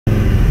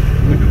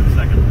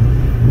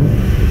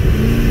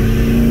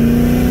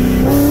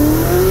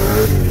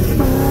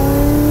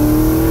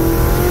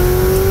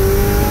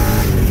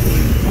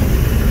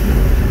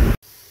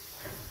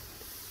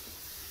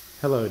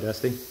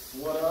Dusty?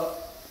 What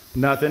up?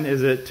 Nothing.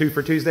 Is it 2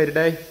 for Tuesday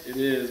today? It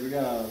is. We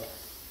got a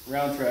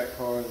round track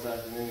car this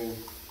afternoon.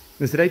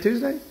 Is today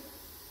Tuesday?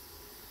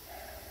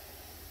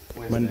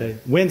 Wednesday.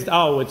 Wednesday.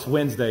 Oh, it's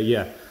Wednesday,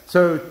 yeah.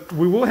 So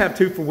we will have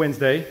 2 for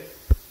Wednesday.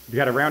 We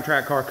got a round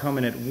track car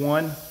coming at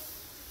 1.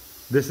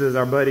 This is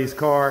our buddy's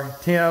car.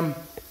 Tim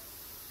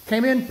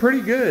came in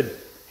pretty good.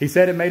 He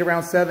said it made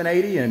around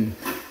 780 and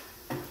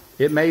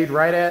it made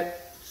right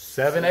at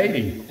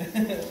 780.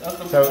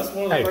 That's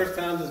one of the first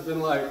times it's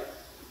been like,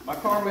 my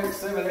car makes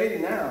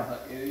 780 now.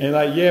 And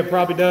like, yeah, it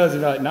probably does.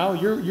 And like, no,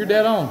 you're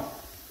dead on.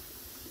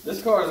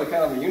 This car is a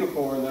kind of a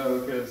unicorn though,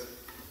 because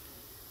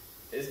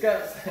it's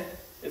got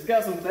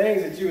some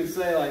things that you would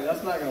say like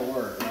that's not going to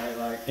work, right?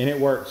 Like, and it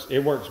works. It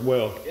works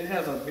well. It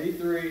has a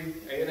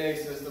V3 A&A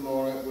system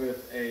on it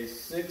with a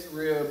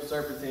 6-rib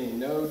serpentine,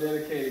 no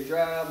dedicated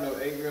drive, no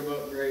 8-rib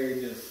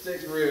upgrade, just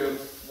 6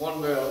 ribs,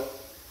 1 belt.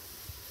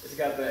 It's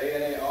got the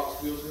A&A aux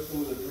fuel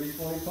system with a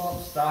 320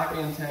 pump, stock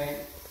in tank.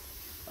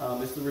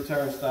 It's the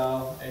return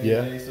style A&A,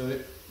 yeah. So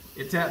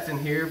it taps in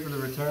here for the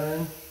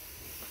return.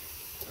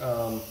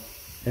 And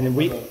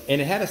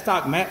it had a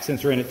stock map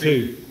sensor in it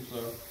too.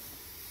 So.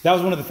 That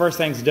was one of the first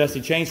things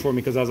Dusty changed for me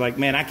because I was like,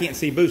 man, I can't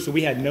see boost. So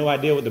we had no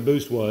idea what the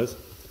boost was.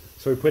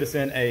 So he put us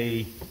in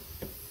a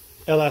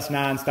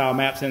LS9 style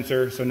map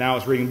sensor. So now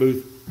it's reading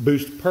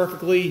boost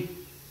perfectly.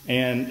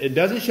 And it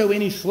doesn't show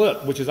any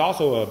slip, which is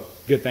also a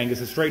good thing.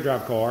 It's a straight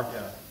drive car.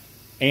 Yeah.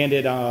 And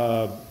it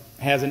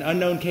has an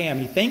unknown cam.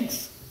 He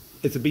thinks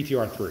it's a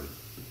BTR3,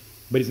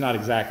 but he's not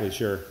exactly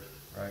sure.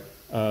 Right.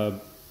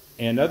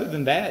 And other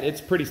than that,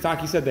 it's pretty stock.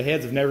 He said the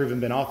heads have never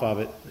even been off of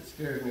it. It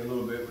scares me a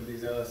little bit with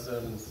these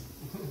LS7s.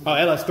 Oh,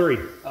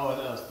 LS3.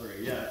 Oh,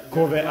 LS3, yeah.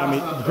 Corvette, I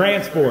mean,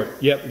 Grand Sport.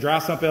 Yep, dry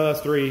sump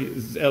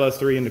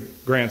LS3 in the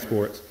Grand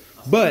Sports.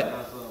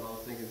 But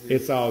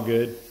it's all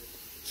good.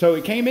 So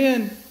it came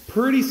in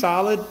pretty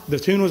solid. The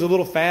tune was a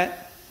little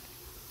fat.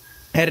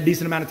 Had a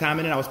decent amount of time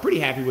in it. I was pretty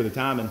happy with the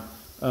timing.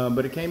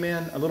 But it came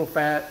in a little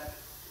fat.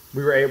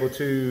 We were able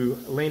to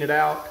lean it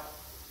out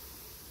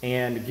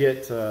and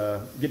get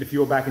the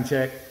fuel back in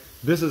check.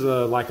 This is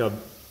like a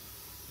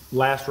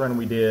last run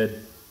we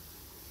did.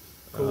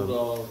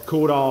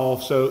 Cooled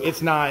off. So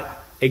it's not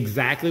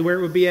exactly where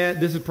it would be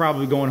at. This is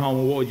probably going home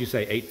with, what would you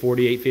say,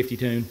 840, 850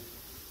 tune?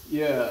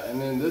 Yeah,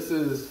 and then this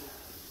is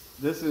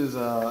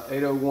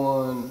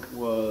 801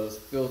 was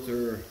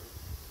filter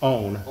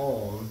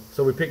on.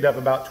 So we picked up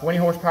about 20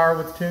 horsepower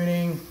with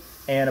tuning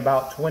and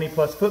about 20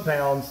 plus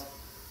foot-pounds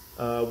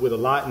with a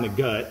lot in the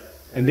gut.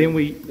 And then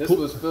this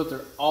was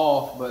filter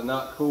off, but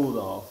not cooled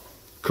off.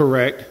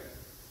 Correct.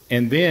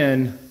 And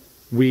then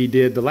we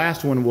did, the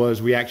last one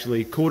was we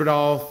actually cooled it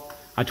off.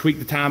 I tweaked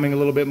the timing a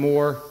little bit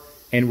more,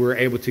 and we were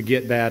able to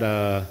get that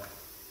the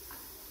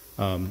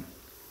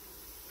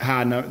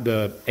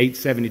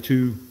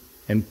 872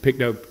 and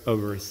picked up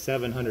over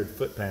 700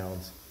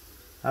 foot-pounds.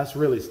 That's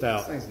really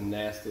stout. This thing's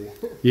nasty.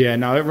 Yeah,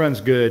 no, it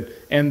runs good.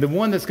 And the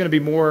one that's going to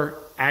be more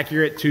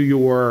accurate to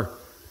your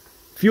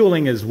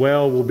fueling as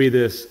well will be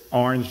this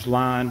orange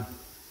line.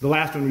 The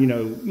last one, we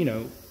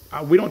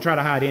don't try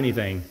to hide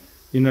anything.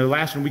 The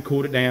last one we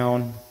cooled it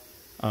down.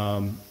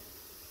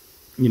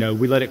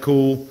 We let it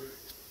cool.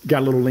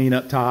 Got a little lean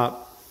up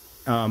top.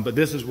 But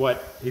this is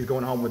what he's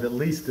going home with, at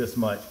least this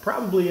much.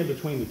 Probably in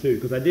between the two,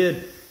 because I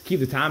did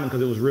keep the timing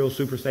because it was real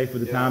super safe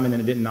with the timing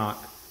and it didn't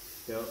knock.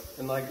 Yep.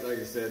 And like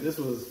I said, this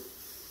was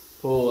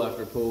pull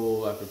after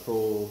pull after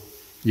pull.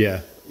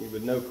 Yeah.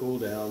 With no cool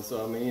down.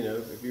 So, I mean,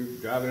 if you're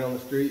driving on the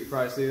street, you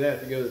probably see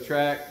that. If you go to the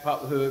track,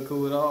 pop the hood,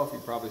 cool it off, you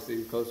probably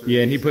see closer.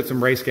 Yeah, and he put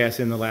some race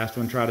gas in the last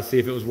one, try to see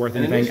if it was worth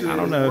anything. I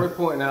don't know. It's worth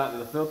pointing out that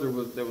the filter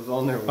that was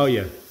on there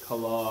was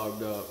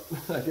clogged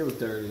up. Like, it was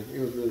dirty. It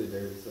was really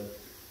dirty. So,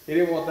 he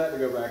didn't want that to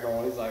go back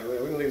on. He's like,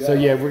 well, we can leave that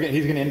on. Yeah,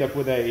 he's going to end up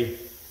with a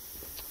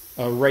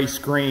race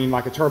screen,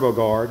 like a turbo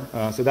guard.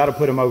 So, that'll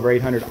put him over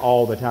 800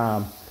 all the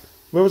time.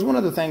 There was one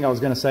other thing I was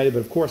going to say, but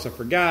of course I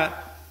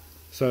forgot.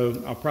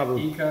 So I'll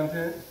probably...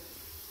 E-content?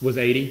 Was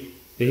 80.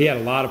 He had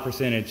a lot of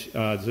percentage.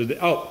 That's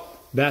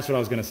what I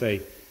was going to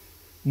say.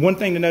 One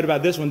thing to note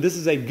about this one, this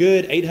is a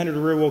good 800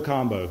 rear wheel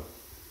combo.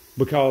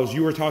 Because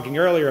you were talking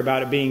earlier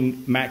about it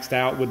being maxed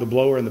out with the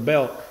blower and the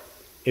belt.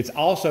 It's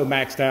also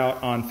maxed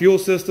out on fuel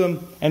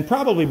system and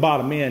probably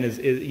bottom end is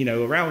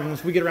around,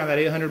 once we get around that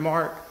 800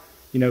 mark,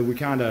 we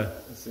kind of...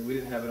 Let's see, we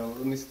didn't have it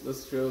on.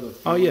 Let's show the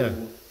fuel. Oh, yeah.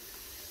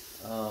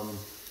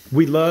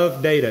 We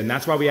love data, and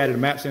that's why we added a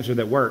map sensor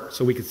that worked,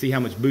 so we could see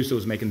how much boost it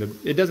was making.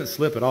 It doesn't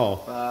slip at all.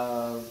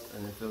 5,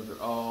 and then filter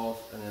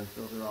off, and then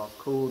filter off,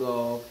 cooled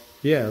off.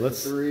 Yeah,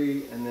 let's...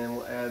 3, and then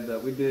we'll add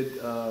we did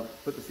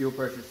put the fuel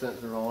pressure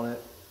sensor on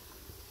it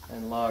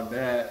and log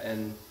that,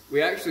 and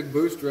we actually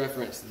boost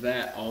referenced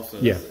that also.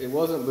 Yeah. It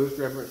wasn't boost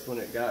referenced when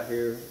it got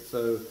here,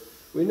 so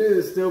we knew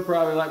it's still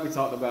probably, like we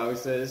talked about, we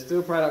said it's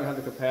still probably not going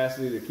to have the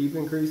capacity to keep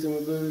increasing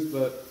with boost,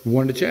 but we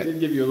wanted to check. It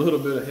did give you a little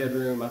bit of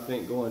headroom, I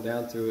think, going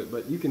down to it.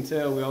 But you can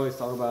tell we always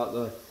talk about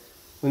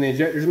when the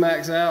injectors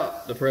max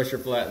out, the pressure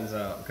flattens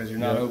out because you're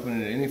not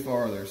opening it any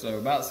farther. So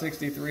about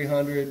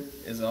 6,300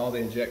 is all the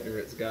injector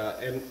it's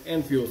got,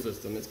 and fuel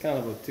system. It's kind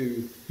of a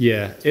two.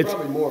 Yeah, it's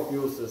probably more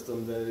fuel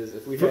system than it is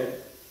if we had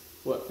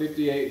what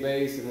 58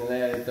 base and then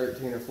added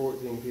 13 or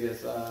 14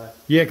 psi.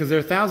 Yeah, because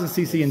they're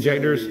 1,000cc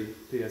injectors.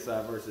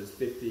 Psi versus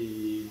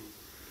 50.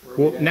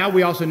 Well, now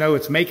we also know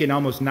it's making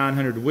almost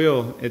 900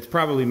 wheel. It's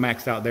probably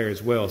maxed out there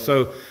as well. Yeah.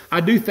 So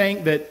I do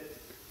think that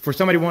for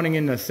somebody wanting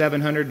in the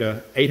 700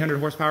 to 800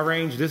 horsepower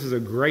range, this is a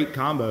great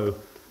combo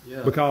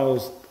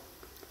because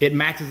it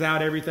maxes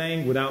out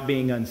everything without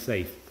being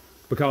unsafe.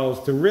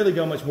 Because to really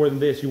go much more than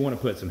this, you want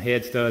to put some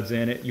head studs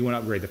in it. You want to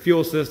upgrade the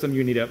fuel system.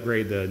 You need to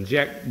upgrade the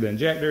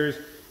injectors.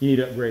 You need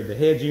to upgrade the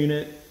head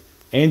unit.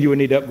 And you would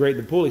need to upgrade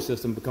the pulley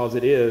system because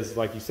it is,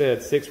 like you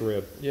said, 6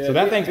 rib. Yeah, so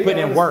that thing's putting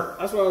in work.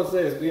 That's what I would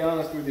say is be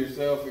honest with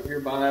yourself. If you're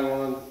buying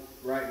one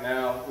right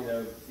now, you know,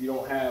 if you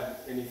don't have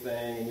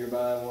anything and you're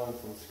buying one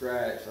from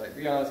scratch, like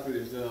be honest with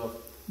yourself.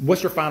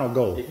 What's your final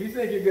goal? If you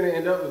think you're going to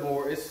end up with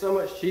more, it's so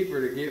much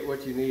cheaper to get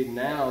what you need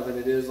now than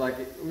it is like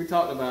we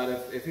talked about.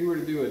 If you were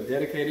to do a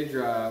dedicated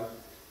drive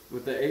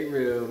with the 8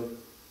 rib,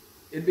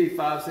 it'd be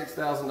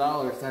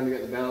 $5,000–6,000 time you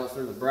got the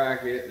balancer, the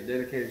bracket, the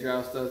dedicated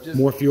drive stuff. Just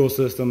more fuel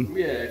system.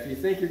 Yeah, if you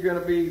think you're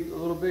going to be a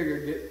little bigger,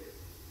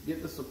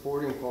 get the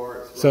supporting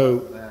parts.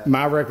 So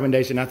my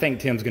recommendation, I think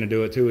Tim's going to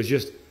do it too, is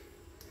just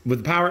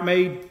with the power it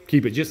made,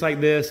 keep it just like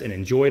this and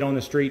enjoy it on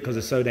the street because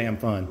it's so damn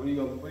fun. What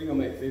are you gonna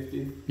make,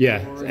 50? Yeah,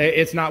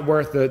 it's not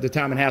worth the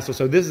time and hassle.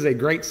 So this is a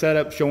great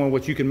setup showing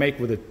what you can make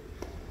with it.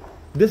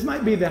 This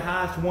might be the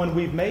highest one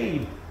we've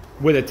made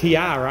with a TI,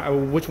 right?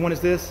 Which one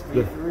is this?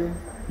 V3?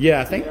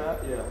 Yeah,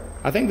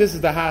 I think this is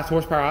the highest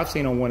horsepower I've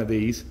seen on one of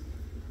these.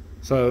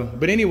 So,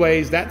 but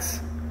anyways, that's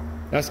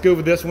good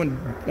with this one.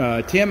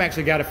 Tim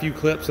actually got a few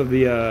clips of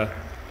the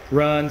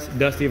runs.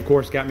 Dusty, of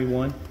course, got me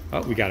one.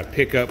 Oh, we got a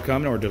pickup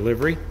coming or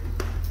delivery,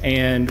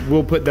 and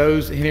we'll put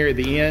those in here at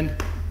the end.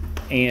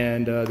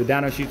 And the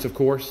dyno sheets, of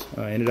course,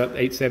 ended up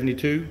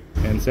 872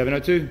 and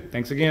 702.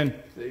 Thanks again.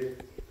 See ya.